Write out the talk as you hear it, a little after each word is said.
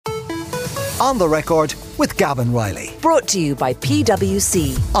On the Record with Gavan Riley. Brought to you by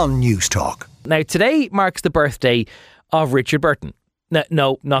PwC on News Talk. Now, today marks the birthday of Richard Burton.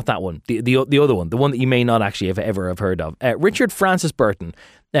 No, not that one. The other one. The one that you may not actually ever have heard of. Richard Francis Burton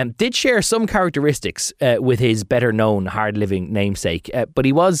did share some characteristics with his better-known, hard-living namesake. But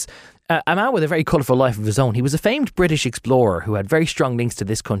he was a man with a very colourful life of his own. He was a famed British explorer who had very strong links to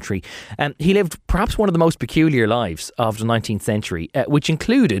this country. He lived perhaps one of the most peculiar lives of the 19th century, which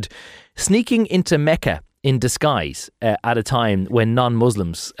included sneaking into Mecca in disguise at a time when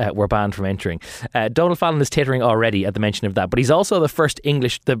non-Muslims were banned from entering. Donal Fallon is tittering already at the mention of that, but he's also the first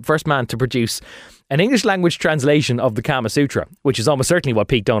man to produce an English language translation of the Kama Sutra, which is almost certainly what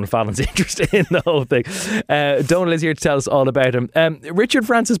piqued Donal Fallon's interest in the whole thing. Donal is here to tell us all about him. Richard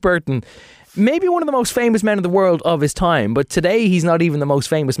Francis Burton, maybe one of the most famous men in the world of his time, but today he's not even the most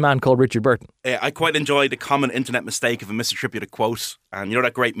famous man called Richard Burton. I quite enjoy the common internet mistake of a misattributed quote. And you know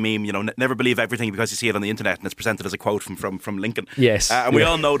that great meme, never believe everything because you see it on the internet and it's presented as a quote from Lincoln. Yes. And we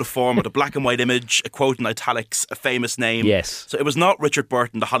all know the form of the black and white image, a quote in italics, a famous name. Yes. So it was not Richard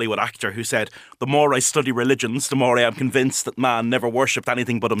Burton, the Hollywood actor, who said, the more I study religions, the more I am convinced that man never worshipped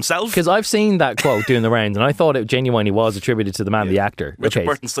anything but himself. Because I've seen that quote doing the rounds and I thought it genuinely was attributed to the man, the actor. Richard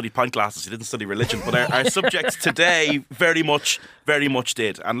Burton studied pint glasses, he didn't study religion, but our subject today very much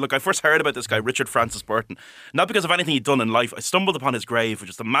did. And look, I first heard about this guy, Richard Francis Burton, not because of anything he'd done in life. I stumbled upon his grave, which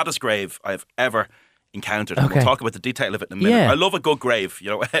is the maddest grave I have ever encountered. Okay. And we'll talk about the detail of it in a minute. Yeah. I love a good grave,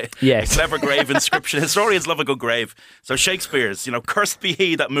 Yes. A clever grave inscription. Historians love a good grave. So Shakespeare's, cursed be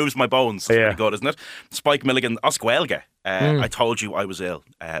he that moves my bones. That's pretty good, isn't it? Spike Milligan, Oscuelga. I told you I was ill.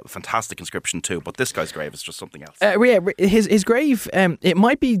 Fantastic inscription too, but this guy's grave is just something else. His grave, it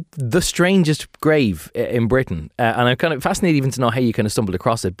might be the strangest grave in Britain, and I'm kind of fascinated even to know how you kind of stumbled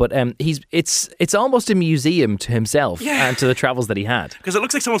across it. But it's almost a museum to himself and to the travels that he had. Because it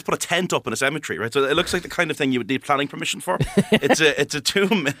looks like someone's put a tent up in a cemetery, right? So it looks like the kind of thing you would need planning permission for. It's a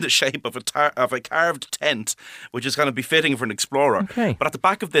tomb in the shape of a carved tent, which is kind of befitting for an explorer. Okay. But at the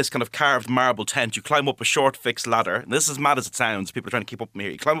back of this kind of carved marble tent, you climb up a short fixed ladder. And this is as mad as it sounds. People are trying to keep up with me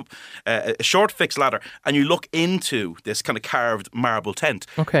here. You climb up a short fixed ladder and you look into this kind of carved marble tent.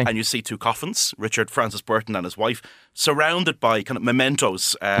 Okay. And you see two coffins, Richard Francis Burton and his wife, surrounded by kind of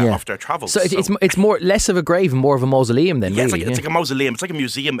mementos of their travels. So it's more less of a grave and more of a mausoleum then, really. It's like a mausoleum. It's like a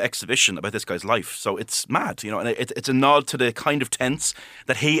museum exhibition about this guy's life. So it's mad, and it's a nod to the kind of tents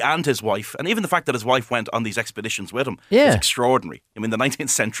that he and his wife, and even the fact that his wife went on these expeditions with him is extraordinary. I mean, the 19th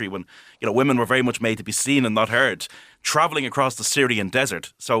century when, women were very much made to be seen and not heard, travelling across the Syrian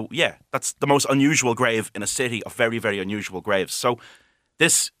desert. So, that's the most unusual grave in a city of very, very unusual graves. So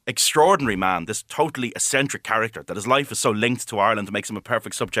this extraordinary man, this totally eccentric character, that his life is so linked to Ireland, makes him a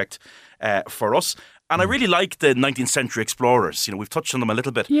perfect subject for us. And I really like the 19th century explorers. We've touched on them a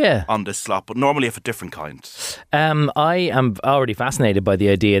little bit on this slot, but normally of a different kind. I am already fascinated by the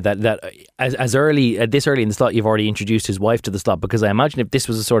idea that this early in the slot, you've already introduced his wife to the slot, because I imagine if this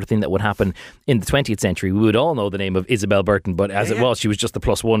was the sort of thing that would happen in the 20th century, we would all know the name of Isabel Burton, but as it was, she was just the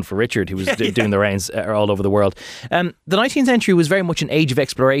plus one for Richard, who was doing the rounds all over the world. The 19th century was very much an age of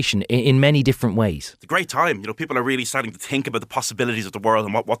exploration in many different ways. It's a great time. People are really starting to think about the possibilities of the world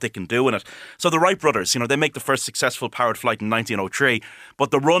and what they can do in it. So the Wright brothers, they make the first successful powered flight in 1903,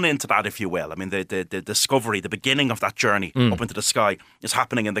 but the run into that, if you will, I mean, the discovery, the beginning of that journey up into the sky is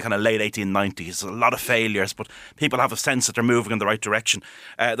happening in the kind of late 1890s. A lot of failures, but people have a sense that they're moving in the right direction.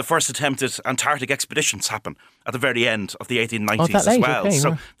 The first attempted Antarctic expeditions happen at the very end of the 1890s as well. Okay,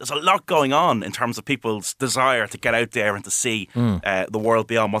 so there's a lot going on in terms of people's desire to get out there and to see the world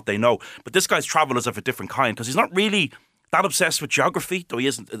beyond what they know. But this guy's travel is of a different kind, because he's not really that obsessed with geography, though he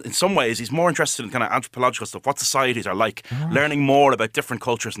isn't. In some ways, he's more interested in kind of anthropological stuff, what societies are like, learning more about different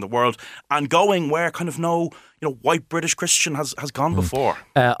cultures in the world, and going where kind of no white British Christian has gone before.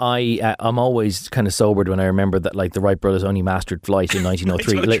 I'm always kind of sobered when I remember that the Wright brothers only mastered flight in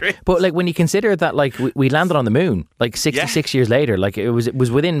 1903. But when you consider that we landed on the moon 66 years later, it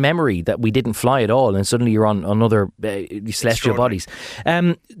was within memory that we didn't fly at all, and suddenly you're on other celestial bodies.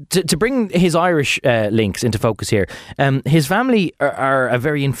 To bring his Irish links into focus here, his family are a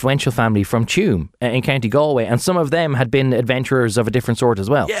very influential family from Tuam in County Galway, and some of them had been adventurers of a different sort as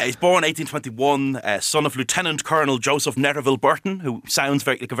well. Yeah, he's born 1821, son of Lieutenant Colonel Joseph Netterville Burton, who sounds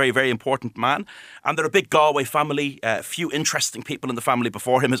like a very, very important man. And they're a big Galway family, a few interesting people in the family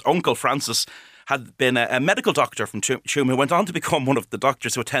before him. His uncle Francis had been a medical doctor from Tuam, who went on to become one of the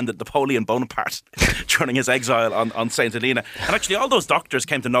doctors who attended Napoleon Bonaparte during his exile on St. Helena. And actually all those doctors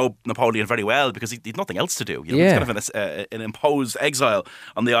came to know Napoleon very well, because he had nothing else to do. He was kind of an imposed exile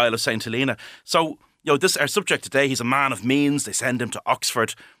on the Isle of St. Helena. So, our subject today, he's a man of means. They send him to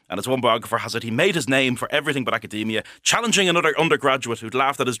Oxford, And as one biographer has it, he made his name for everything but academia, challenging another undergraduate who'd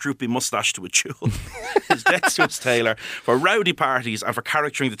laughed at his droopy moustache to a duel. His debts to his tailor, for rowdy parties and for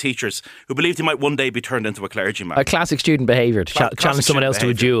charactering the teachers who believed he might one day be turned into a clergyman. A classic student behaviour to challenge someone else to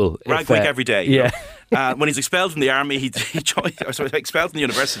a duel. Rag week every day. Yeah. When he's expelled from the army, expelled from the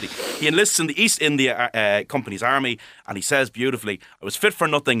university, he enlists in the East India Company's army, and he says beautifully, I was fit for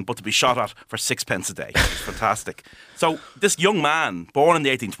nothing but to be shot at for 6 pence a day. It's fantastic. So this young man, born in the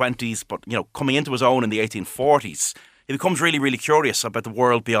 1820s, but coming into his own in the 1840s, he becomes really, really curious about the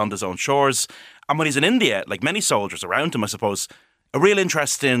world beyond his own shores. And when he's in India, like many soldiers around him, I suppose, a real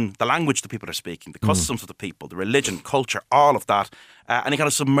interest in the language the people are speaking, the customs of the people, the religion, culture, all of that. And he kind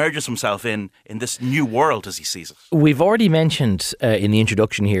of submerges himself in this new world as he sees it. We've already mentioned in the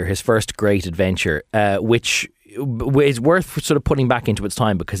introduction here his first great adventure, which is worth sort of putting back into its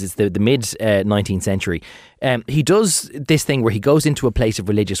time because it's the mid 19th century. He does this thing where he goes into a place of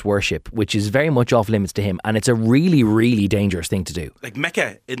religious worship, which is very much off limits to him, and it's a really, really dangerous thing to do. Like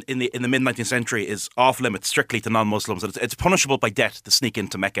Mecca in the mid 19th century is off limits strictly to non-Muslims. It's punishable by death to sneak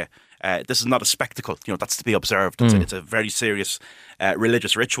into Mecca. This is not a spectacle, that's to be observed. It's a very serious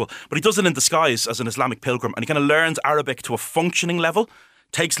religious ritual. But he does it in disguise as an Islamic pilgrim, and he kind of learns Arabic to a functioning level,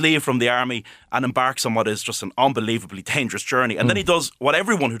 takes leave from the army and embarks on what is just an unbelievably dangerous journey. And then he does what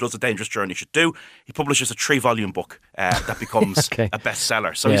everyone who does a dangerous journey should do. He publishes a 3-volume book that becomes a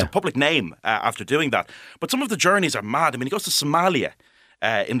bestseller. So he's a public name after doing that. But some of the journeys are mad. I mean, he goes to Somalia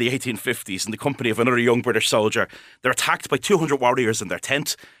in the 1850s in the company of another young British soldier. They're attacked by 200 warriors in their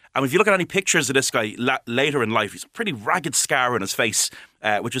tent. And if you look at any pictures of this guy later in life, he's a pretty ragged scar on his face,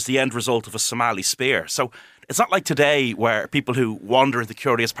 which is the end result of a Somali spear. So it's not like today where people who wander into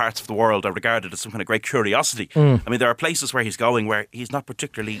curious parts of the world are regarded as some kind of great curiosity. I mean, there are places where he's going where he's not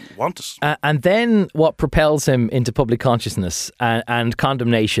particularly wanted. And then what propels him into public consciousness and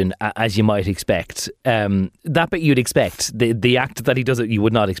condemnation, as you might expect, that bit you'd expect, the act that he does it you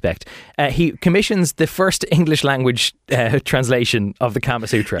would not expect. He commissions the first English language translation of the Kama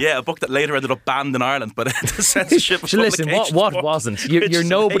Sutra. Yeah, a book that later ended up banned in Ireland, but the censorship of listen, what wasn't? You're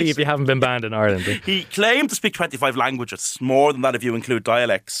nobody if you haven't been banned in Ireland. He claimed to speak 25 languages, more than that if you include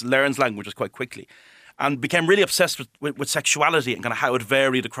dialects, learns languages quite quickly, and became really obsessed with sexuality and kind of how it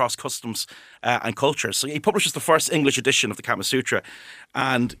varied across customs and cultures. So he publishes the first English edition of the Kama Sutra,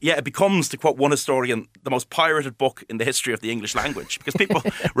 and it becomes, to quote one historian, the most pirated book in the history of the English language, because people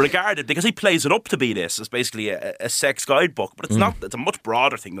regard it, because he plays it up to be this, as basically a sex guidebook, but it's not. It's a much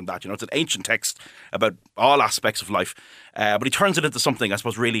broader thing than that. It's an ancient text about all aspects of life, but he turns it into something, I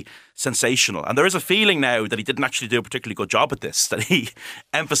suppose, really sensational. And there is a feeling now that he didn't actually do a particularly good job at this, that he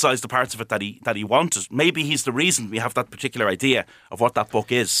emphasised the parts of it that he wanted. Maybe he's the reason we have that particular idea of what that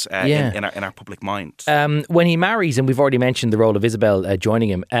book is in our public mind. When he marries, and we've already mentioned the role of Isabel joining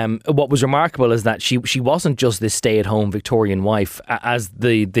him, what was remarkable is that she wasn't just this stay-at-home Victorian wife, as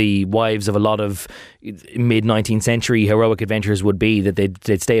the wives of a lot of mid-19th century heroic adventurers would be, that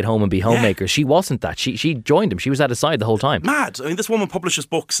they'd stay at home and be homemakers. She wasn't that. She joined him. She was at his side the whole time. Mad. I mean, this woman publishes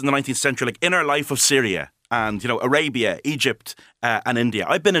books in the 19th century, like Inner Life of Syria and Arabia, Egypt and India.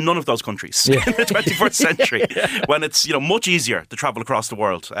 I've been in none of those countries in the 21st century when it's much easier to travel across the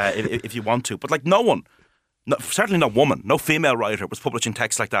world if you want to. But like no one, certainly no woman, no female writer was publishing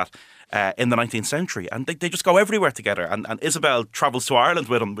texts like that in the 19th century. And they just go everywhere together. And Isabel travels to Ireland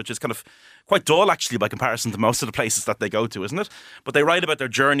with him, which is kind of quite dull actually by comparison to most of the places that they go to, isn't it? But they write about their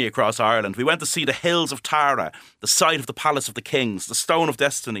journey across Ireland. We went to see the hills of Tara, the site of the Palace of the Kings, the Stone of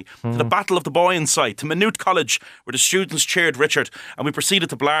Destiny, to the Battle of the Boyne site, to Maynooth College, where the students cheered Richard, and we proceeded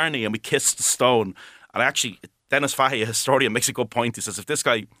to Blarney and we kissed the stone. And actually, Dennis Fahey, a historian, makes a good point. He says if this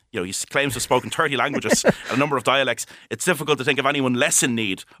guy, he claims to have spoken 30 languages and a number of dialects, it's difficult to think of anyone less in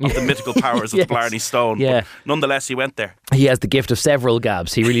need of the mythical powers of the Blarney Stone. But nonetheless, he went there. He has the gift of several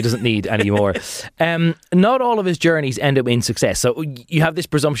Gabs. He really doesn't need any more. Not all of his journeys end up in success. So you have this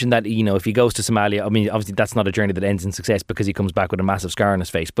presumption that, if he goes to Somalia, I mean, obviously that's not a journey that ends in success because he comes back with a massive scar on his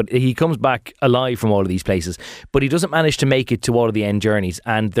face. But he comes back alive from all of these places. But he doesn't manage to make it to all of the end journeys.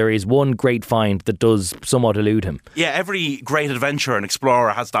 And there is one great find that does somewhat elude him. Yeah, every great adventurer and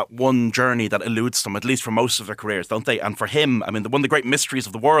explorer has that one journey that eludes them, at least for most of their careers, don't they? And for him, I mean, one of the great mysteries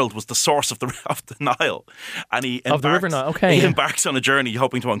of the world was the source of the Nile. And he embarks, of the River Nile, okay. He embarks on a journey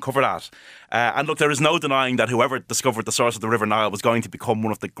hoping to uncover that. And look, there is no denying that whoever discovered the source of the River Nile was going to become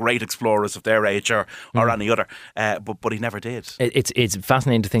one of the great explorers of their age or any other. But he never did. It's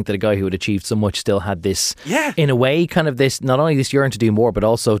fascinating to think that a guy who had achieved so much still had this, in a way, kind of this, not only this yearn to do more, but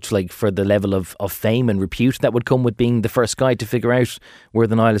also to, for the level of fame and repute that would come with being the first guy to figure out where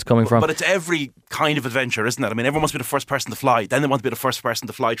the Nile Nile is coming from. But it's every kind of adventure, isn't it? I mean, everyone wants to be the first person to fly. Then they want to be the first person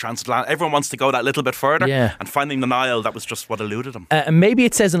to fly transatlantic. Everyone wants to go that little bit further. Yeah. And finding the Nile, that was just what eluded him. And maybe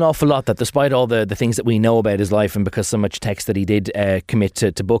it says an awful lot that despite all the things that we know about his life, and because so much text that he did commit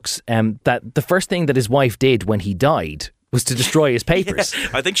to books, that the first thing that his wife did when he died was to destroy his papers. Yeah,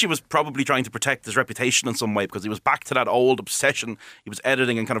 I think she was probably trying to protect his reputation in some way, because he was back to that old obsession. He was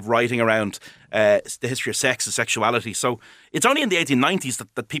editing and kind of writing around the history of sex and sexuality. So it's only in the 1890s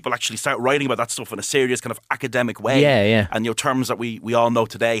that people actually start writing about that stuff in a serious kind of academic way. Yeah. And terms that we all know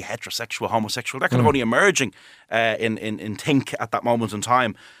today, heterosexual, homosexual, they're kind of only emerging in think at that moment in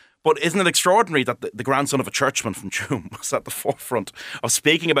time. But isn't it extraordinary that the grandson of a churchman from Tuam was at the forefront of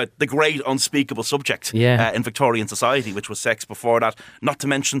speaking about the great unspeakable subject in Victorian society, which was sex before that, not to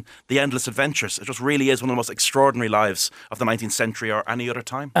mention the endless adventures. It just really is one of the most extraordinary lives of the 19th century or any other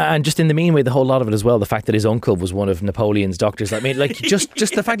time. And just in the meanwhile, the whole lot of it as well, the fact that his uncle was one of Napoleon's doctors. I mean, like, just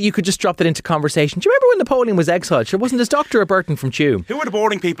the fact that you could just drop that into conversation. Do you remember when Napoleon was exiled? Sure, wasn't his doctor a Burton from Tuam? Who were the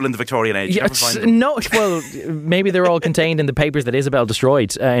boring people in the Victorian age? Yeah, no, well, maybe they're all contained in the papers that Isabel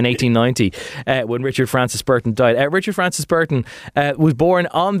destroyed in 1890 when Richard Francis Burton died. Richard Francis Burton was born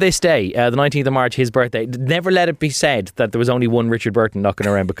on this day, the 19th of March, his birthday. Never let it be said that there was only one Richard Burton knocking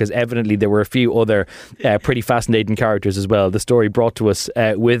around, because evidently there were a few other pretty fascinating characters as well. The story brought to us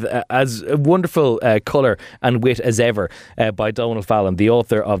with as wonderful colour and wit as ever by Donal Fallon, the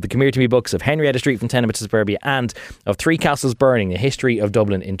author of the Come Here To Me books, of Henrietta Street from Tenement to Suburbia, and of Three Castles Burning, a history of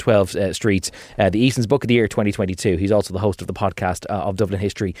Dublin in 12 streets, the Eason's Book of the Year 2022. He's also the host of the podcast of Dublin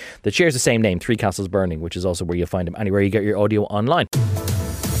History that shares the same name, Three Castles Burning, which is also where you'll find him anywhere you get your audio online.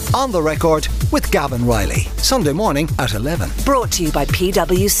 On the Record with Gavan Riley, Sunday morning at 11. Brought to you by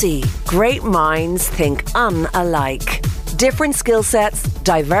PwC. Great minds think unalike. Different skill sets,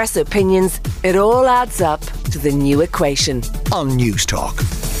 diverse opinions, it all adds up to the new equation. On News Talk.